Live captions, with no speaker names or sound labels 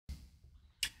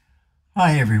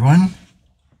Hi everyone.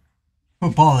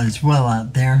 Football is well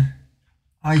out there.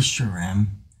 I sure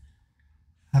am.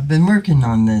 I've been working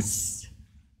on this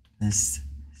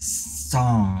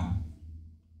song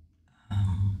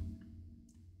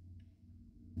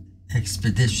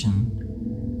expedition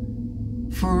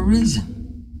for a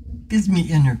reason. It gives me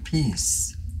inner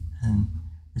peace and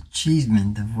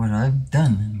achievement of what I've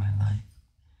done in my life.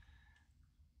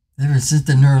 Ever since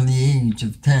an early age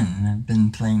of 10, I've been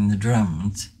playing the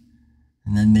drums.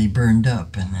 And then they burned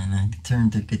up, and then I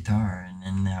turned to guitar, and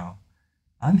then now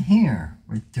I'm here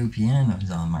with two pianos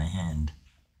on my hand,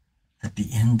 at the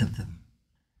end of them.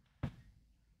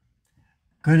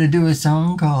 Gonna do a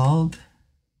song called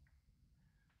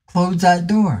Close That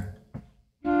Door.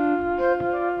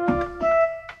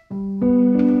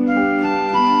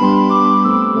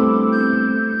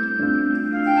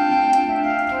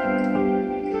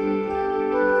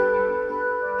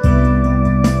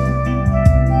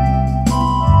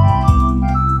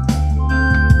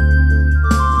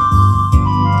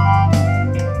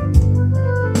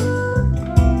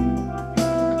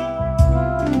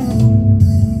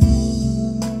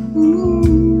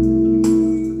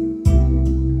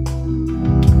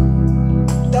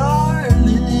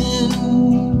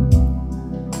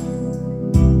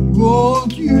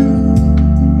 Won't you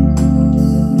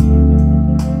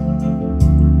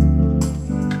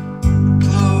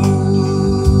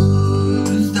close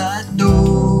that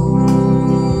door?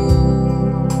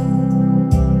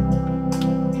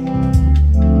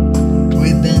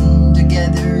 We've been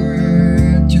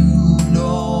together too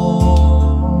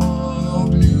long,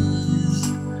 please.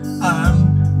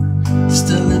 I'm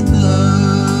still in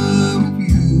love with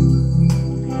you.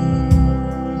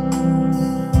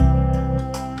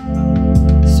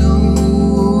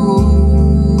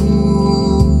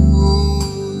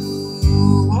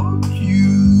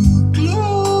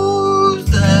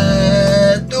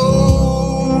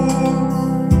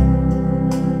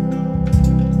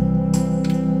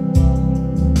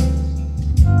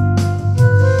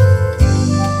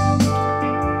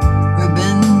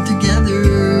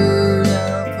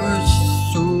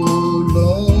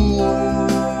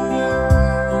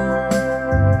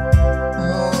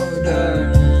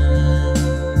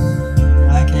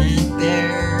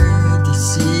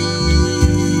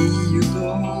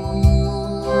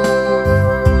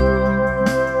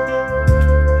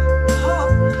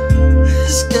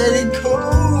 It's getting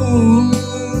cold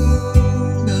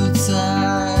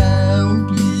outside. Oh,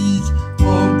 please,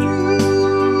 won't you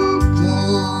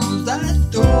close that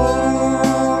door?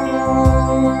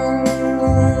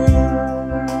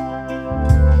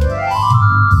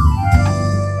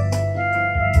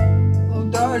 Oh,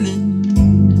 darling,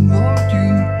 won't you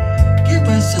give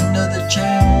us another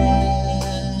chance?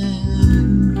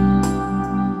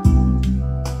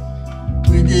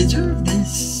 We deserve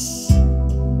this.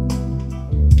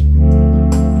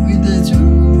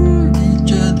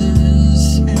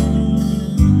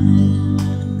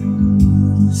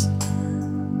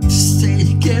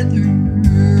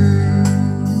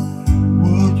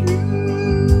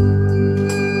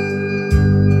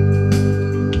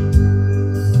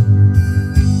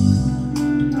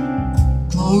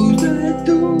 Close that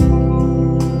door.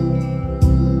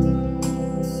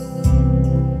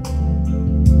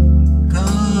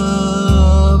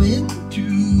 Come into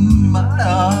my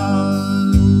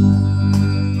arms,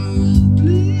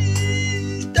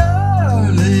 please,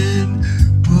 darling.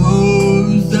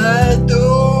 Close that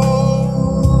door.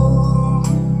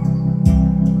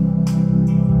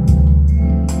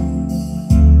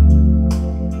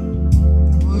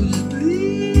 Would you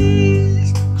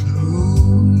please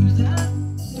close that?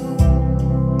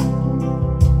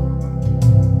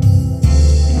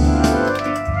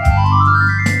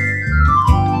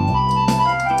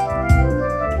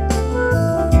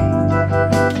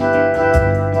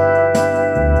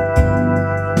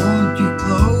 Won't you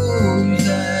close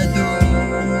that door,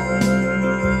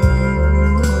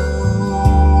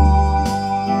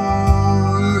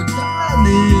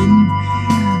 darling?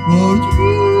 Won't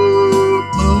you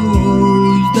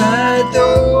close that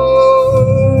door?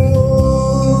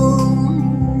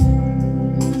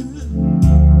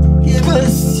 Give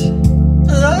us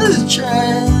another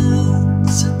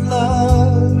chance at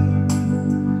love,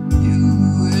 you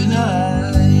and I.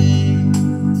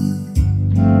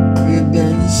 We've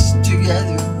been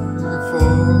together for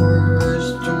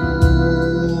too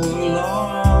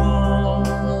long.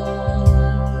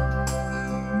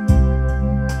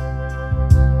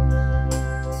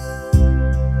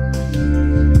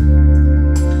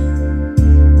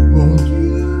 Won't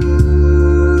you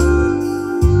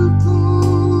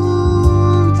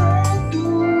close that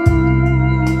door?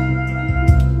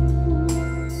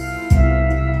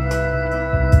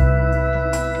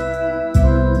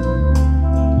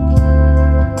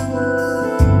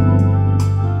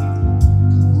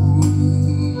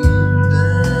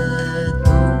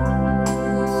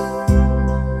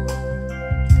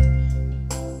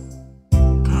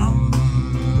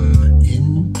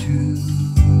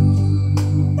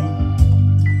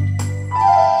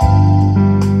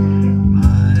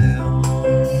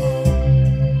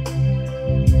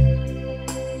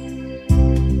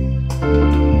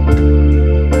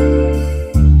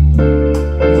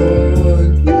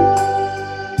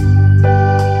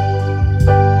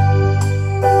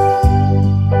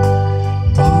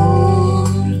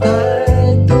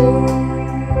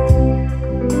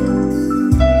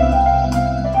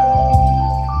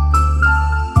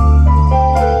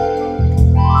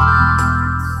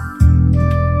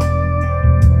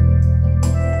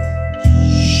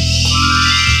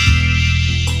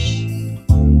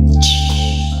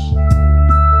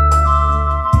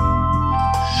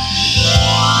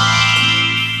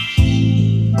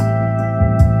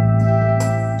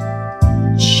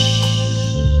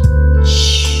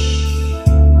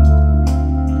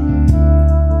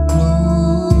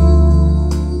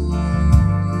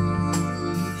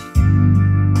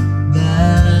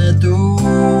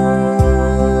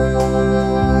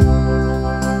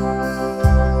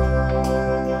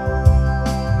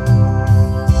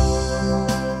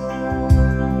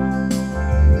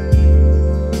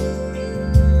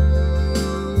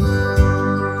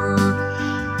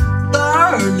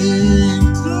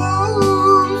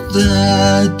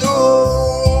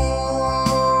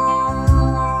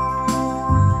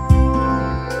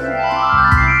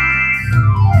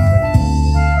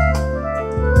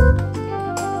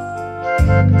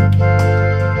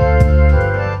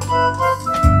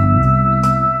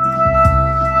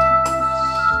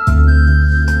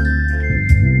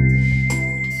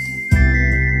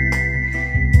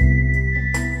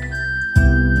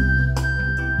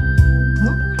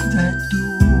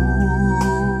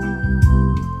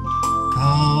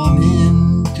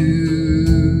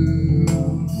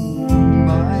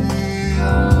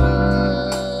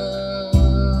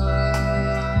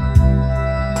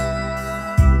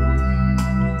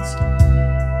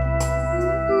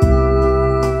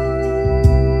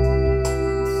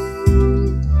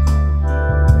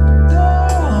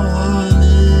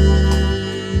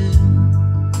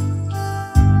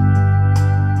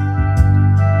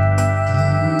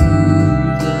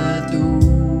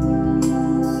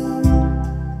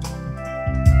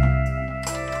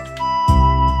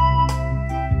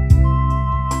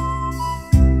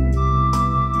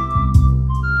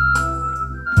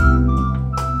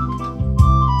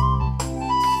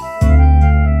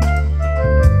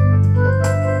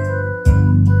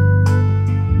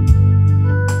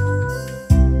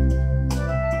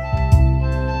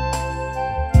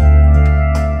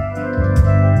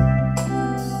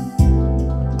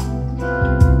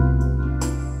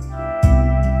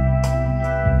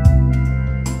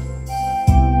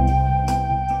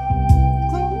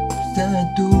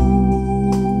 that door.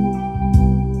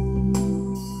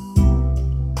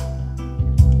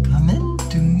 Come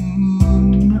into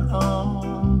my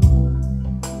arms.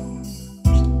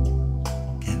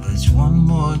 Give us one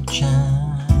more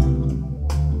chance,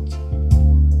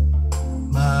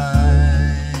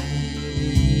 my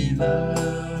love.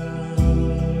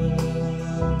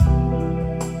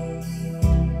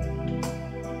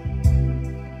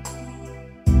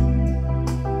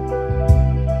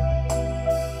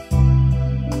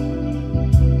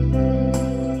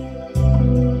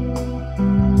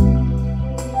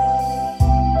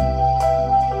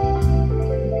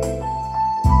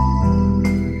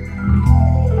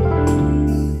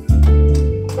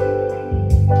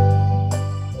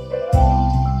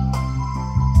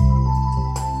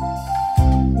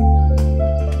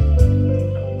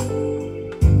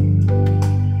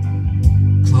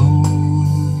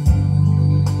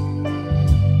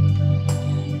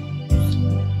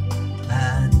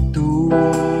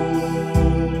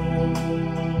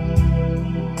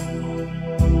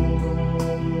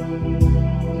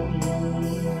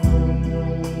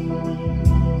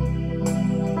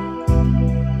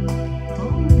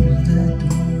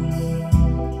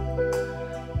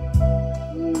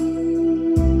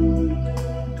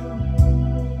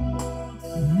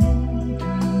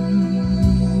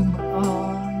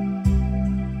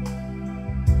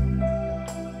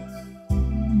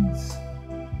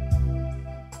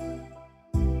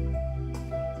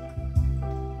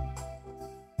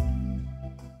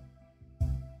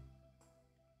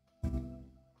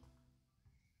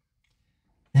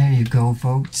 There you go,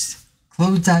 folks.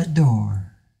 Close that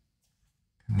door.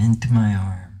 Come into my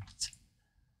arms.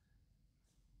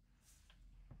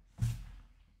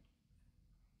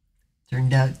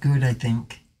 Turned out good, I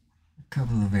think. A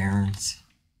couple of errors.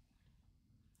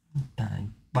 I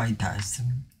bypassed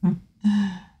them.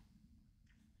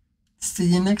 See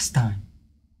you next time.